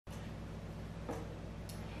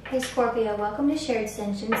Hey Scorpio, welcome to Shared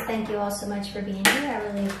Sentience. Thank you all so much for being here. I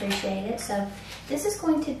really appreciate it. So this is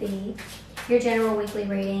going to be your general weekly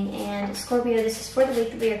reading, and Scorpio, this is for the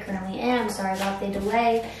week that we are currently in. I'm sorry about the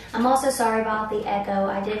delay. I'm also sorry about the echo.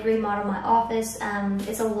 I did remodel my office.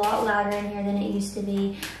 It's a lot louder in here than it used to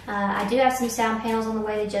be. I do have some sound panels on the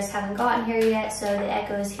way. They just haven't gotten here yet, so the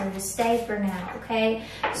echo is here to stay for now, okay?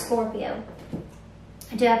 Scorpio,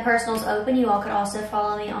 I do have personals open. You all could also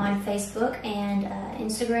follow me on Facebook and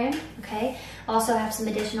Instagram, okay? Also have some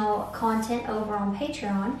additional content over on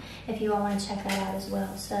Patreon if you all want to check that out as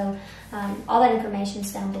well. So all that information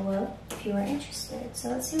is down below if you are interested. So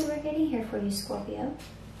let's see what we're getting here for you, Scorpio.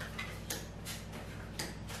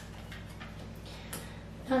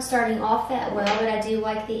 Not starting off that well, but I do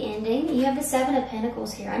like the ending. You have the Seven of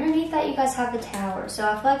Pentacles here. Underneath that, you guys have the Tower. So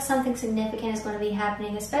I feel like something significant is going to be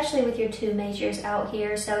happening, especially with your two majors out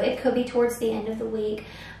here. So it could be towards the end of the week.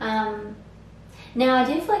 Now, I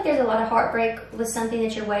do feel like there's a lot of heartbreak with something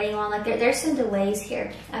that you're waiting on. Like there's some delays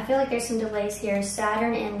here. I feel like there's some delays here.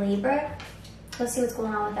 Saturn and Libra. Let's see what's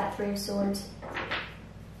going on with that Three of Swords.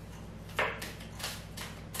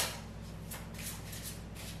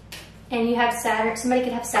 And you have Saturn, somebody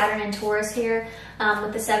could have Saturn and Taurus here,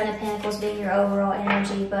 with the Seven of Pentacles being your overall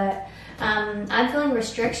energy. But I'm feeling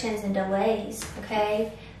restrictions and delays,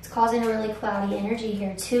 okay? It's causing a really cloudy energy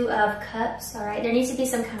here. Two of Cups, all right? There needs to be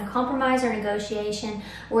some kind of compromise or negotiation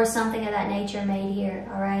or something of that nature made here,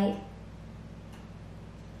 all right?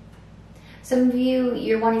 Some of you,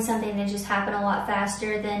 you're wanting something to just happen a lot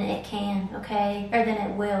faster than it can, okay? Or than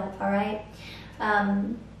it will, all right?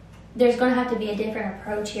 There's going to have to be a different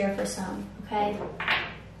approach here for some, okay?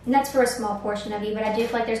 And that's for a small portion of you, but I do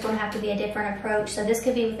feel like there's going to have to be a different approach. So this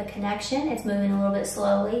could be with a connection. It's moving a little bit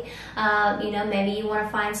slowly. You know, maybe you want to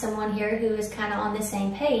find someone here who is kind of on the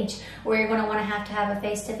same page, or you're going to want to have a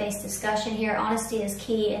face-to-face discussion here. Honesty is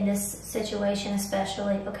key in this situation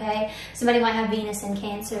especially, okay? Somebody might have Venus in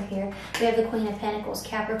Cancer here. We have the Queen of Pentacles,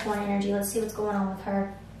 Capricorn energy. Let's see what's going on with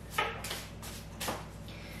her.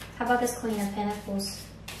 How about this Queen of Pentacles?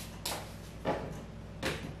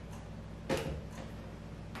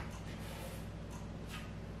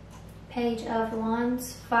 Page of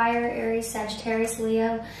Wands, Fire, Aries, Sagittarius,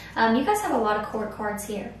 Leo. You guys have a lot of court cards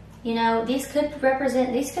here. You know, these could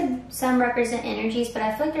some represent energies, but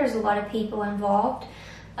I feel like there's a lot of people involved.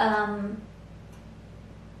 There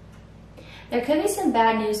could be some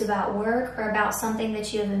bad news about work or about something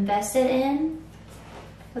that you have invested in.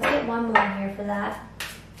 Let's get one more here for that.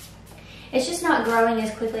 It's just not growing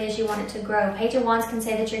as quickly as you want it to grow. Page of Wands can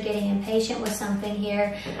say that you're getting impatient with something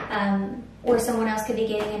here, or someone else could be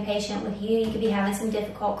getting impatient with you. You could be having some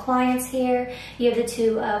difficult clients here. You have the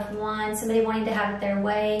Two of Wands, somebody wanting to have it their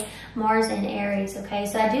way. Mars and Aries, okay?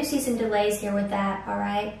 So I do see some delays here with that, all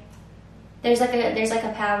right? There's like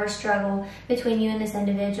a power struggle between you and this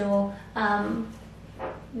individual.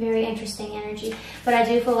 Very interesting energy. But I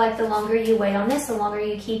do feel like the longer you wait on this, the longer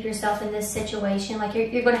you keep yourself in this situation, like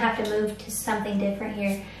you're going to have to move to something different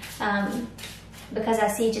here. Because I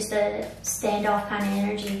see just a standoff kind of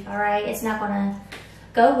energy, all right? It's not going to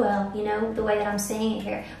go well, you know, the way that I'm seeing it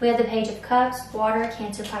here. We have the Page of Cups, Water,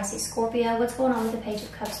 Cancer, Pisces, Scorpio. What's going on with the Page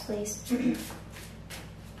of Cups, please?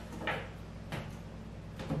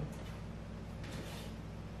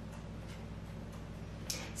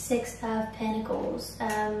 Six of Pentacles.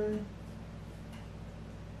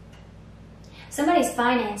 Somebody's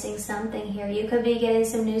financing something here. You could be getting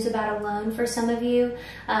some news about a loan for some of you.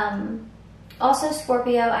 Also,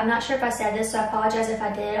 Scorpio, I'm not sure if I said this, so I apologize if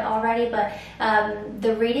I did already, but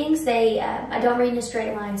the readings, I don't read in a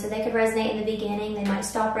straight line, so they could resonate in the beginning. They might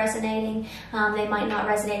stop resonating. They might not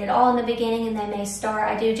resonate at all in the beginning, and they may start.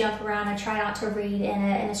 I do jump around. I try not to read in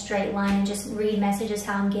a straight line and just read messages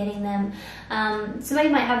how I'm getting them. Somebody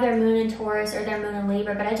might have their moon in Taurus or their moon in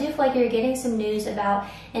Libra, but I do feel like you're getting some news about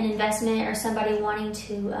an investment or somebody wanting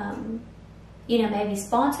to, you know, maybe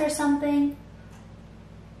sponsor something.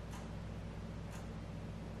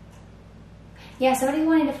 Yeah, somebody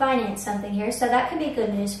wanting to finance something here, so that could be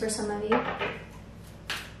good news for some of you.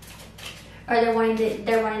 Or they're wanting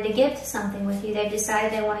to give to something with you. They've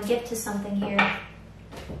decided they want to give to something here.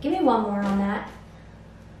 Give me one more on that.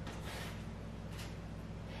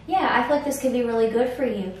 Yeah, I feel like this could be really good for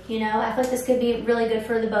you. You know, I feel like this could be really good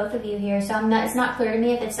for the both of you here. So it's not clear to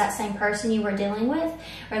me if it's that same person you were dealing with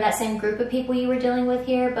or that same group of people you were dealing with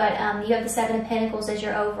here. But you have the Seven of Pentacles as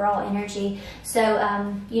your overall energy. So,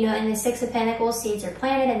 you know, in the Six of Pentacles, seeds are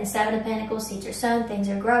planted. In the Seven of Pentacles, seeds are sown. Things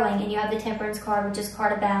are growing. And you have the Temperance card, which is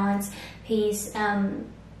card of balance, peace.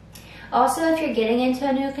 Also, if you're getting into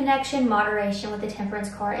a new connection, moderation with the Temperance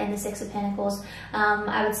card and the Six of Pentacles.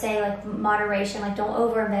 I would say like moderation, like don't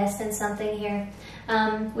overinvest in something here.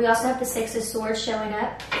 We also have the Six of Swords showing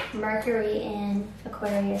up, Mercury in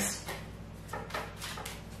Aquarius.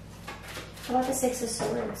 How about the Six of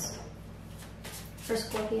Swords for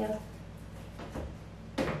Scorpio?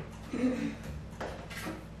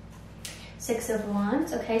 Six of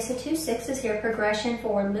Wands. Okay, so 2 sixes here, progression,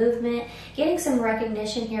 forward movement, getting some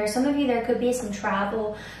recognition here. Some of you, there could be some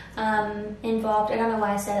travel involved. I don't know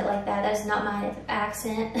why I said it like that. That's not my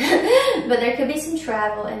accent. But there could be some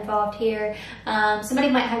travel involved here. Somebody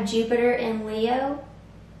might have Jupiter in Leo.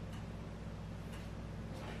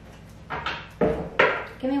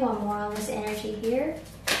 Give me one more on this energy here.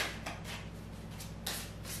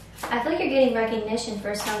 I feel like you're getting recognition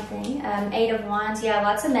for something. 8 of Wands, yeah,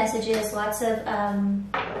 lots of messages, lots of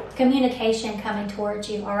communication coming towards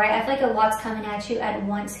you, all right? I feel like a lot's coming at you at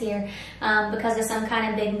once here because of some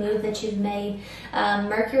kind of big move that you've made.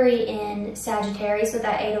 Mercury in Sagittarius with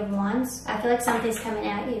that 8 of Wands, I feel like something's coming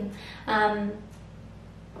at you.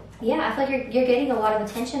 Yeah, I feel like you're getting a lot of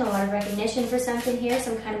attention, a lot of recognition for something here,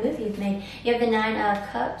 some kind of move you've made. You have the 9 of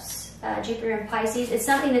Cups. Jupiter in Pisces. It's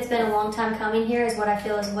something that's been a long time coming here is what I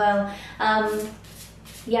feel as well.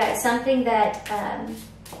 Yeah, it's something that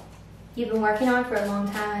you've been working on for a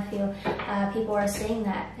long time, I feel. People are seeing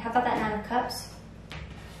that. How about that 9 of Cups?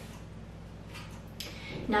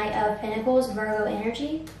 Knight of Pentacles, Virgo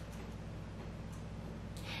energy.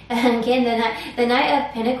 And again, the Knight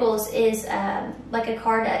of Pentacles is like a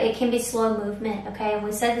card. It can be slow movement, okay? And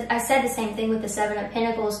I said the same thing with the 7 of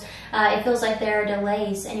Pentacles. It feels like there are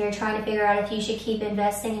delays, and you're trying to figure out if you should keep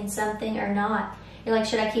investing in something or not. You're like,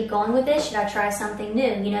 should I keep going with this? Should I try something new?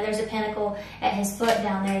 You know, there's a pentacle at his foot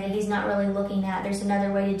down there that he's not really looking at. There's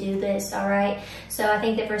another way to do this, all right? So I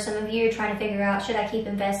think that for some of you, you're trying to figure out, should I keep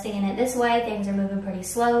investing in it this way? Things are moving pretty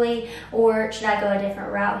slowly. Or should I go a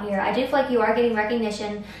different route here? I do feel like you are getting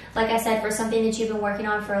recognition, like I said, for something that you've been working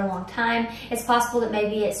on for a long time. It's possible that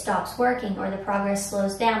maybe it stops working or the progress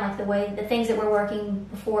slows down, like the things that were working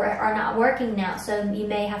before are not working now. So you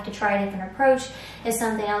may have to try a different approach is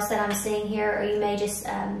something else that I'm seeing here, or you may just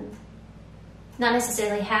not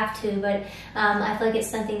necessarily have to, but I feel like it's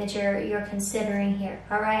something that you're considering here,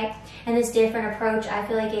 all right? And this different approach, I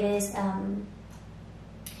feel like it is,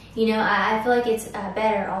 you know, I feel like it's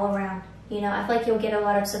better all around. You know, I feel like you'll get a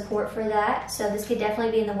lot of support for that. So this could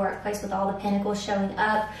definitely be in the workplace with all the pentacles showing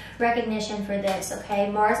up. Recognition for this, okay?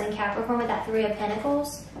 Mars and Capricorn with that 3 of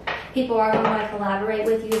Pentacles. People are going to want to collaborate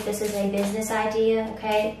with you if this is a business idea,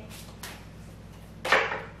 okay?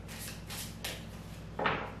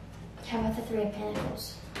 How about the 3 of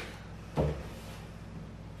Pentacles?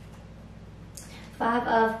 5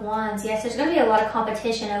 of Wands. Yes, there's going to be a lot of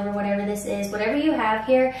competition over whatever this is. Whatever you have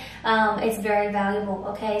here, it's very valuable,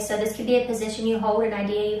 okay? So this could be a position you hold, an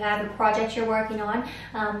idea you have, a project you're working on,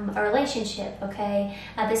 a relationship, okay?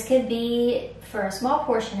 This could be, for a small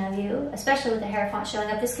portion of you, especially with the Hierophant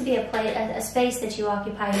showing up, this could be a space that you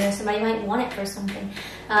occupy here. Somebody might want it for something.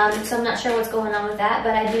 So I'm not sure what's going on with that,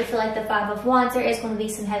 but I do feel like the 5 of Wands, there is going to be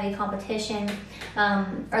some heavy competition,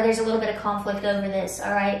 or there's a little bit of conflict over this,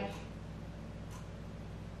 all right?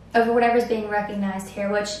 Over whatever's being recognized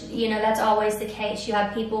here, which, you know, that's always the case. You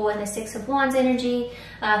have people in the 6 of Wands energy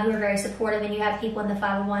who are very supportive, and you have people in the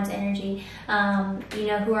 5 of Wands energy, you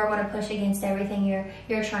know, who are going to push against everything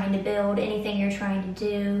you're trying to build, anything you're trying to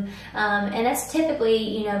do. And that's typically,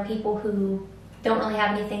 you know, people who don't really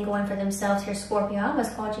have anything going for themselves here. Scorpio, I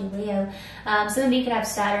almost called you Leo. Some of you could have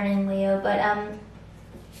Saturn in Leo, but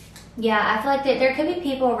yeah, I feel like there could be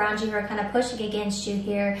people around you who are kind of pushing against you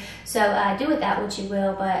here. So do with that what you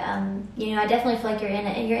will. But you know, I definitely feel like you're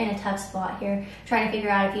in a tough spot here, trying to figure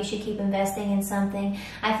out if you should keep investing in something.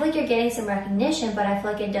 I feel like you're getting some recognition, but I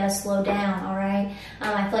feel like it does slow down. All right,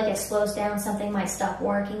 I feel like it slows down. Something might stop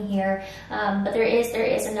working here, but there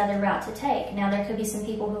is another route to take. Now there could be some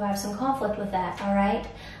people who have some conflict with that. All right,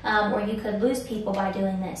 or you could lose people by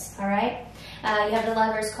doing this. All right. You have the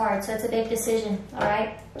Lover's card, so it's a big decision, all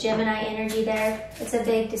right? Gemini energy there. It's a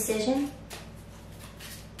big decision.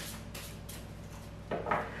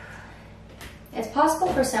 It's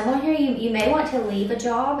possible for someone here, you may want to leave a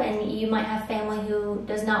job, and you might have family who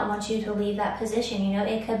does not want you to leave that position. You know,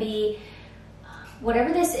 it could be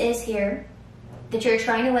whatever this is here that you're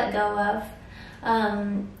trying to let go of.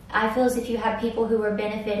 I feel as if you have people who are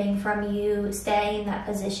benefiting from you staying in that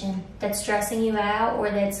position, that's stressing you out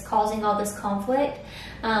or that's causing all this conflict.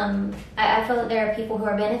 I feel that there are people who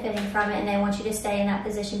are benefiting from it, and they want you to stay in that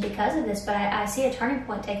position because of this, but I see a turning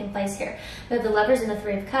point taking place here. With the Lovers and the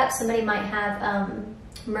 3 of Cups, somebody might have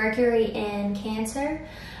Mercury in Cancer.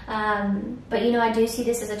 But you know, I do see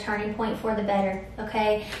this as a turning point for the better,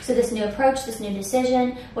 okay? So this new approach, this new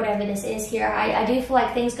decision, whatever this is here, I do feel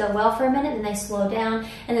like things go well for a minute, then they slow down,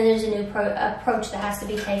 and then there's a new approach that has to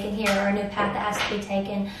be taken here, or a new path that has to be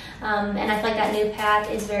taken. And I feel like that new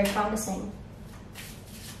path is very promising.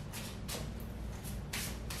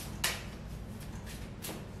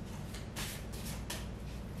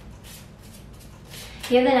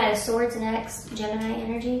 You have the Knight of Swords next, Gemini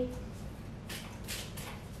energy.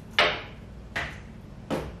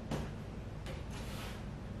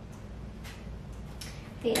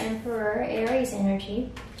 The Emperor, Aries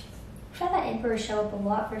energy. I've had that Emperor show up a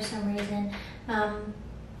lot for some reason.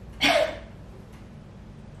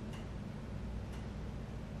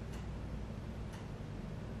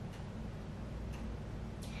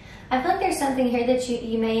 I feel like there's something here that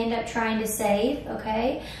you may end up trying to save,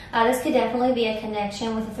 okay? This could definitely be a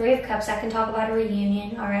connection. With the Three of Cups, I can talk about a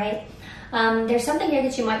reunion, all right? There's something here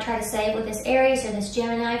that you might try to save with this Aries or this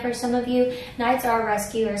Gemini for some of you. Knights are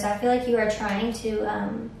rescuers. I feel like you are trying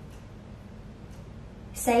to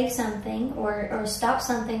save something or stop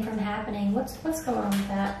something from happening. What's going on with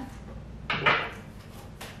that?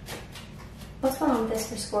 What's going on with this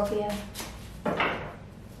for Scorpio?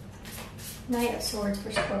 Knight of Swords for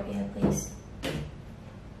Scorpio, please.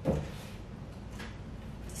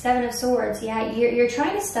 Seven of Swords. Yeah, you're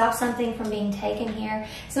trying to stop something from being taken here.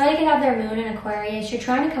 Somebody could have their moon in Aquarius. You're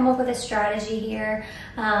trying to come up with a strategy here.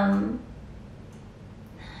 Some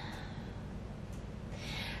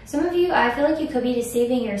of you, I feel like you could be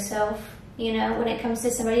deceiving yourself, you know, when it comes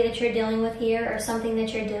to somebody that you're dealing with here or something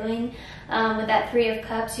that you're doing. With that Three of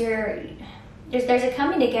Cups, there's a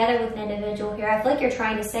coming together with an individual here. I feel like you're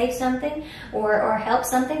trying to save something or help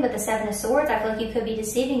something, but the Seven of Swords, I feel like you could be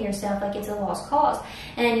deceiving yourself, like it's a lost cause.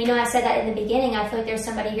 And, you know, I said that in the beginning. I feel like there's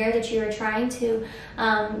somebody here that you are trying to,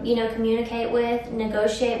 you know, communicate with,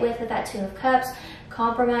 negotiate with that Two of Cups,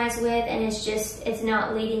 compromise with, and it's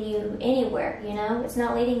not leading you anywhere, you know? It's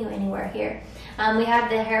not leading you anywhere here. We have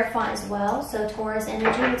the Hierophant as well, so Taurus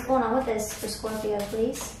energy. What's going on with this for Scorpio,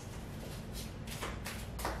 please?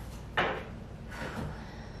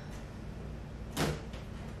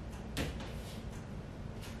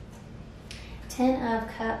 Ten of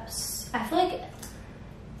Cups. I feel like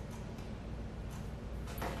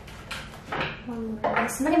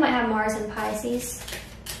somebody might have Mars and Pisces.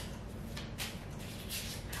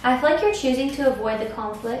 I feel like you're choosing to avoid the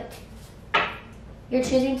conflict. You're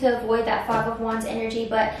choosing to avoid that Five of Wands energy,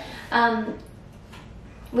 but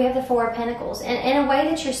we have the Four of Pentacles, and in a way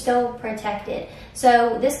that you're still protected.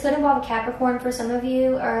 So this could involve a Capricorn for some of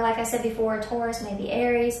you, or like I said before, a Taurus, maybe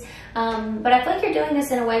Aries. But I feel like you're doing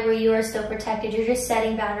this in a way where you are still protected. You're just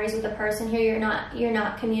setting boundaries with the person here. You're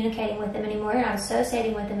not communicating with them anymore. You're not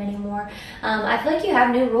associating with them anymore. I feel like you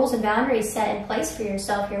have new rules and boundaries set in place for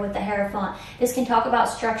yourself here with the Hierophant. This can talk about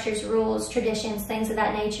structures, rules, traditions, things of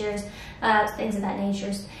that nature,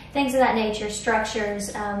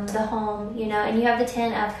 structures, the home, you know, and you have the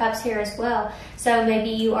Ten of Cups here as well. So maybe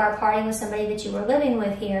you are parting with somebody that you were living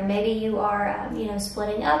with here. Maybe you are, you know,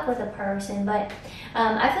 splitting up with a person. But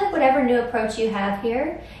I feel like whatever new approach you have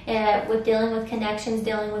here with dealing with connections,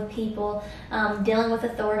 dealing with people, dealing with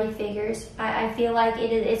authority figures, I feel like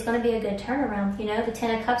it's going to be a good turnaround. You know, the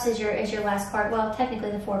Ten of Cups is your last card. Well, technically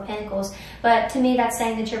the Four of Pentacles, but to me that's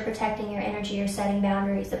saying that you're protecting your energy, you're setting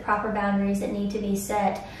boundaries, the proper boundaries that need to be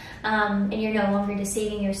set. And you're no longer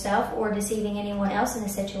deceiving yourself or deceiving anyone else in the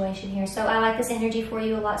situation here. So I like this energy for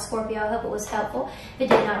you a lot, Scorpio. I hope it was helpful. If it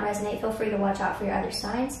did not resonate, feel free to watch out for your other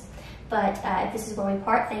signs. But if this is where we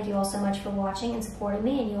part, thank you all so much for watching and supporting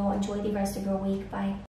me, and you all enjoy the rest of your week. Bye.